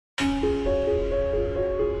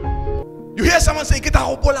You hear someone say, "Kita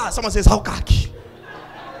hobola." Someone says, "How kaki?"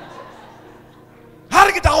 How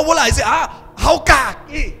kita hobola? I say, "Ah, how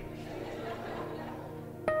kaki?"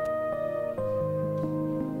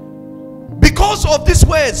 Because of this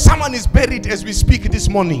word, someone is buried as we speak this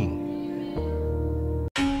morning.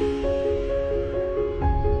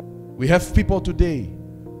 We have people today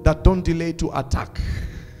that don't delay to attack.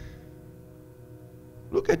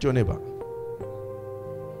 Look at your neighbor.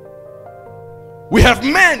 We have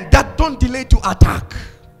men that don't delay to attack.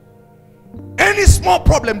 Any small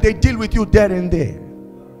problem, they deal with you there and there.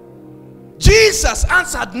 Jesus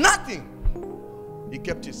answered nothing. He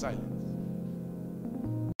kept his silence.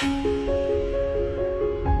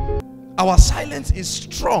 Our silence is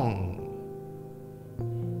strong.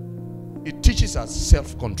 It teaches us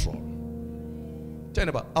self-control. Tell me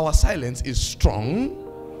about our silence is strong.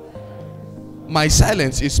 My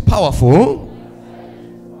silence is powerful.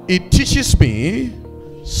 It teaches me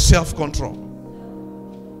self-control.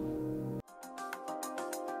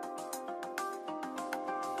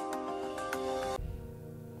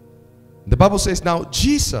 The Bible says, now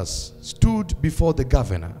Jesus stood before the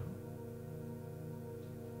governor.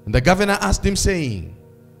 And the governor asked him, saying,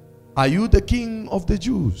 "Are you the king of the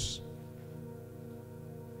Jews?"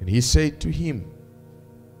 And he said to him,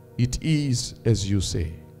 "It is as you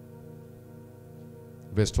say."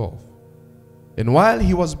 Verse 12. And while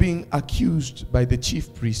he was being accused by the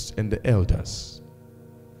chief priests and the elders,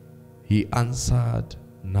 he answered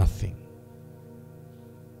nothing.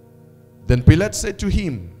 Then Pilate said to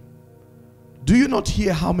him, "Do you not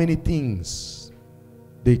hear how many things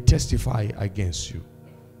they testify against you?"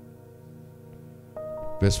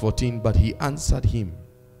 Verse 14. But he answered him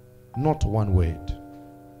not one word,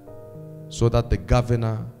 so that the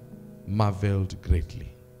governor marveled greatly.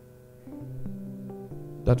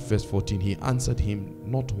 That verse 14, he answered him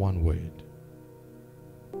not one word.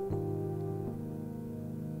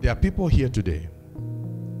 There are people here today,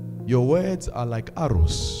 your words are like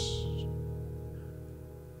arrows.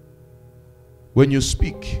 When you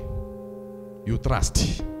speak, you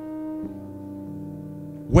trust.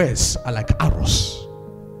 Words are like arrows.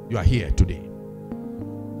 You are here today.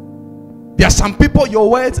 There are some people,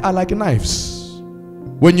 your words are like knives.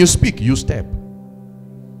 When you speak, you stab.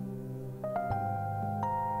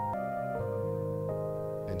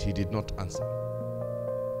 And he did not answer.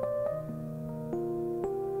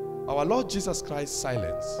 Our Lord Jesus Christ's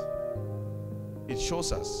silence, it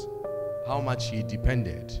shows us how much he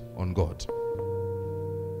depended on God.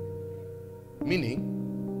 Meaning,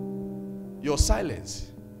 your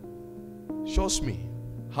silence shows me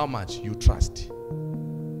how much you trust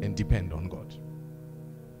and depend on God.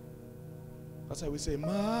 That's why we say,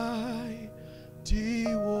 "Mighty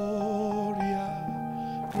warrior,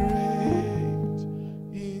 great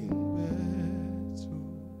in battle,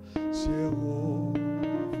 Jehovah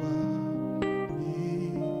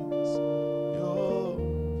is your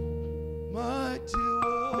mighty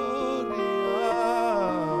warrior,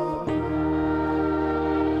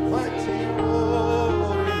 mighty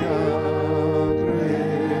warrior,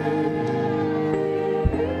 great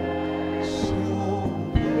Jehovah."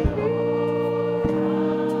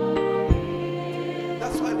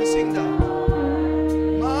 That's why we sing that.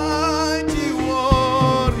 Mighty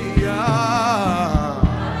warrior,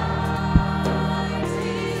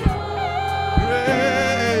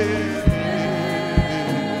 great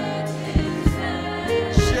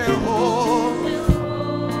Jehovah,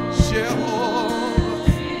 Jehovah.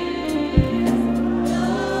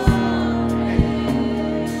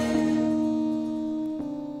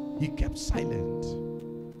 He kept silent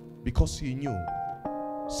because he knew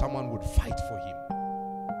someone would fight for him.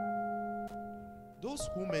 Those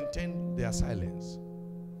who maintain their silence,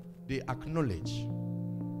 they acknowledge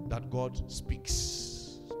that God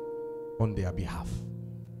speaks on their behalf.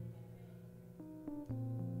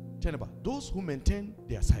 Tell about those who maintain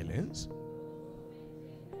their silence,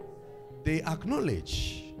 they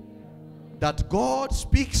acknowledge that God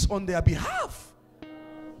speaks on their behalf.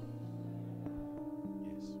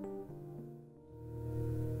 Yes.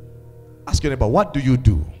 Ask your neighbor, what do you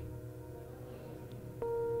do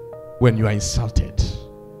when you are insulted?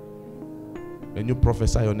 When you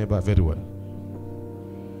prophesy your neighbor very well,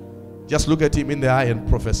 just look at him in the eye and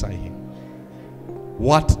prophesy him.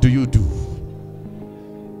 What do you do?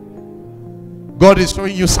 God is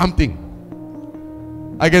showing you something.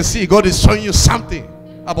 I can see God is showing you something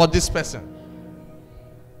about this person.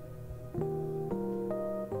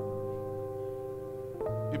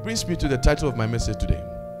 It brings me to the title of my message today.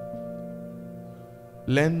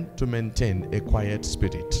 Learn to maintain a quiet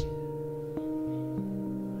spirit.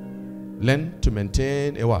 Learn to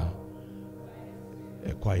maintain a what?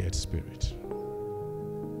 A quiet spirit.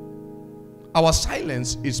 Our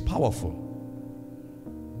silence is powerful.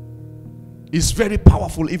 It's very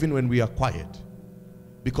powerful even when we are quiet,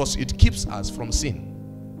 because it keeps us from sin.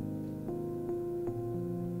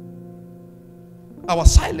 Our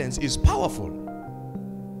silence is powerful.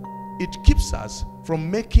 It keeps us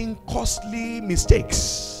from making costly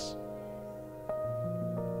mistakes.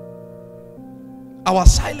 Our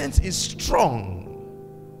silence is strong.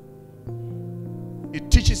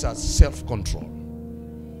 It teaches us self-control.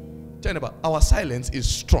 Tell me about, our silence is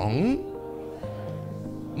strong.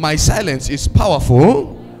 My silence is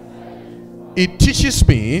powerful. It teaches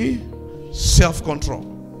me self-control.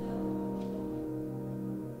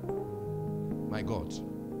 My God.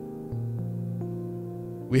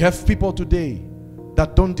 We have people today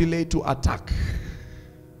that don't delay to attack.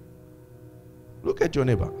 Look at your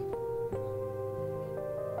neighbor.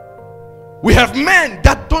 We have men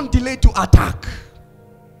that don't delay to attack.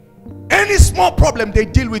 Any small problem, they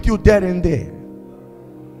deal with you there and there.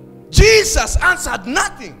 Jesus answered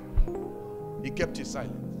nothing. He kept his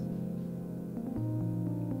silence.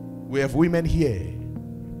 We have women here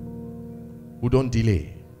who don't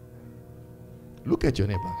delay. Look at your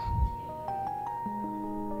neighbor.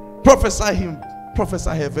 Prophesy him,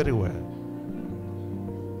 prophesy her very well.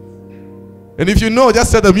 And if you know,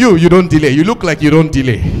 just tell them you don't delay. You look like you don't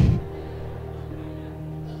delay.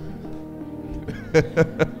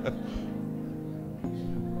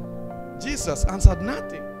 Jesus answered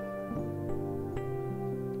nothing.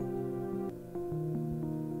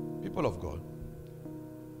 People of God,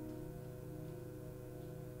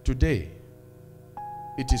 today,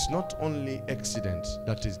 it is not only accident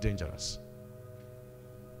that is dangerous.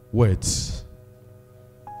 Words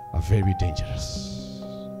are very dangerous.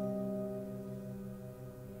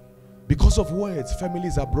 Because of words,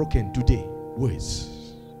 families are broken today. Words.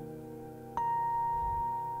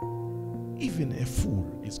 Even a fool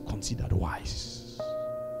is considered wise.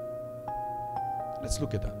 Let's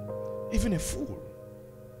look at that. Even a fool.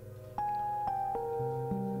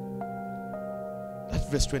 That's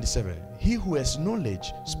verse 27. He who has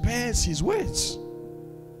knowledge spares his words.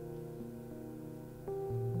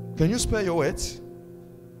 Can you spare your words?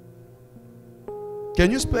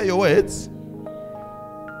 Can you spare your words?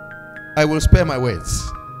 I will spare my words.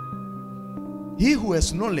 He who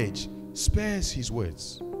has knowledge spares his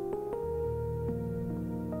words.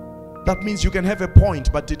 That means you can have a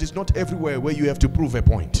point, but it is not everywhere where you have to prove a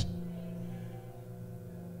point.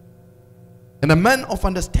 And a man of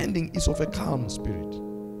understanding is of a calm spirit.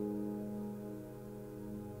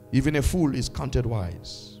 Even a fool is counted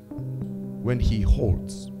wise when he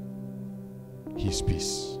holds his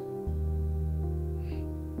peace.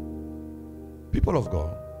 People of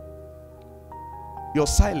God, your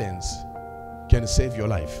silence can save your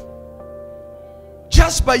life.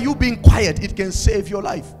 Just by you being quiet, it can save your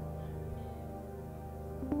life.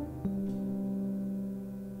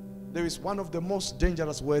 There is one of the most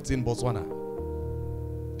dangerous words in Botswana.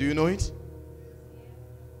 Do you know it?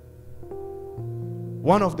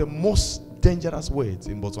 One of the most dangerous words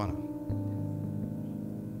in Botswana.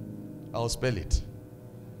 I'll spell it.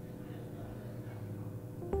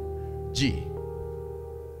 G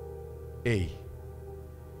A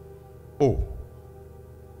O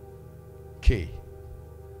K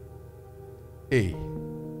A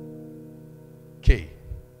K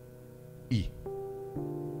E.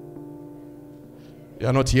 You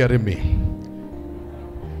are not hearing me.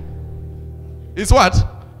 It's what?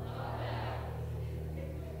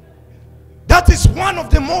 That is one of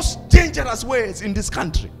the most dangerous words in this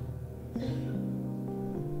country.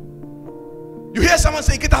 You hear someone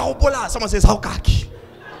say, "Kita hobola." Someone says, "How kaki?"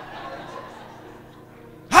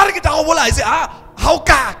 How kita hobola? I say, "How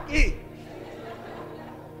kaki?"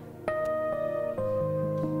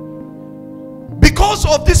 Because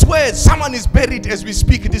of this word, someone is buried as we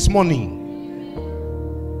speak this morning.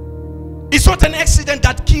 It's not an accident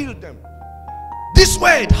that killed them. This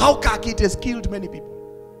word, how kaki, it has killed many people.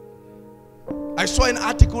 I saw an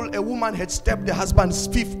article, a woman had stabbed the husband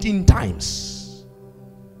 15 times.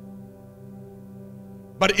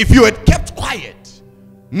 But if you had kept quiet,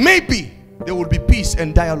 maybe there would be peace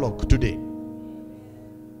and dialogue today.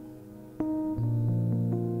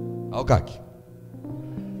 How kaki?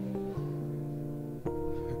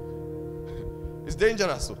 It's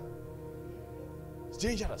dangerous. It's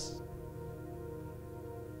dangerous.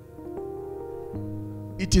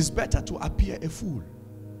 It is better to appear a fool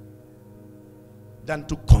than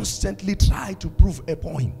to constantly try to prove a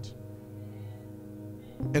point.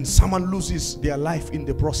 And someone loses their life in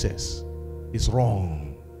the process. It's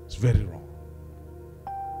wrong. It's very wrong.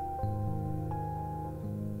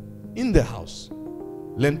 In the house,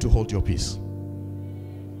 learn to hold your peace.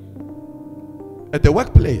 At the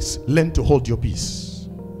workplace, learn to hold your peace.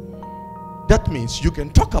 That means you can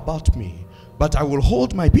talk about me, but I will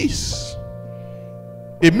hold my peace.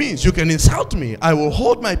 It means you can insult me, I will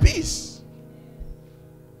hold my peace.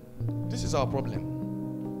 This is our problem.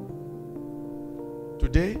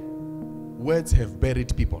 Today, words have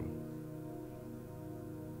buried people.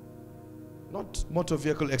 Not motor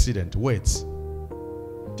vehicle accident, words.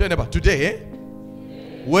 Tell me about today,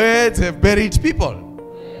 words have buried people.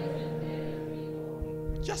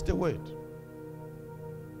 Just a word.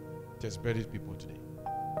 It has buried people today.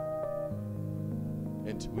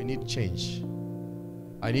 And we need change.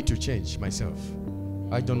 I need to change myself.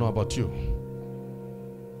 I don't know about you.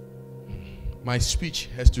 My speech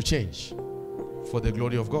has to change for the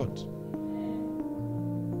glory of God.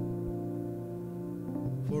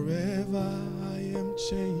 Forever I am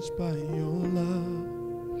changed by your love.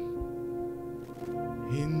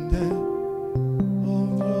 In the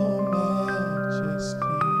of your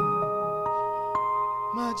majesty,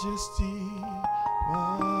 majesty,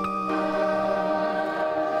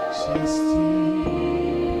 majesty.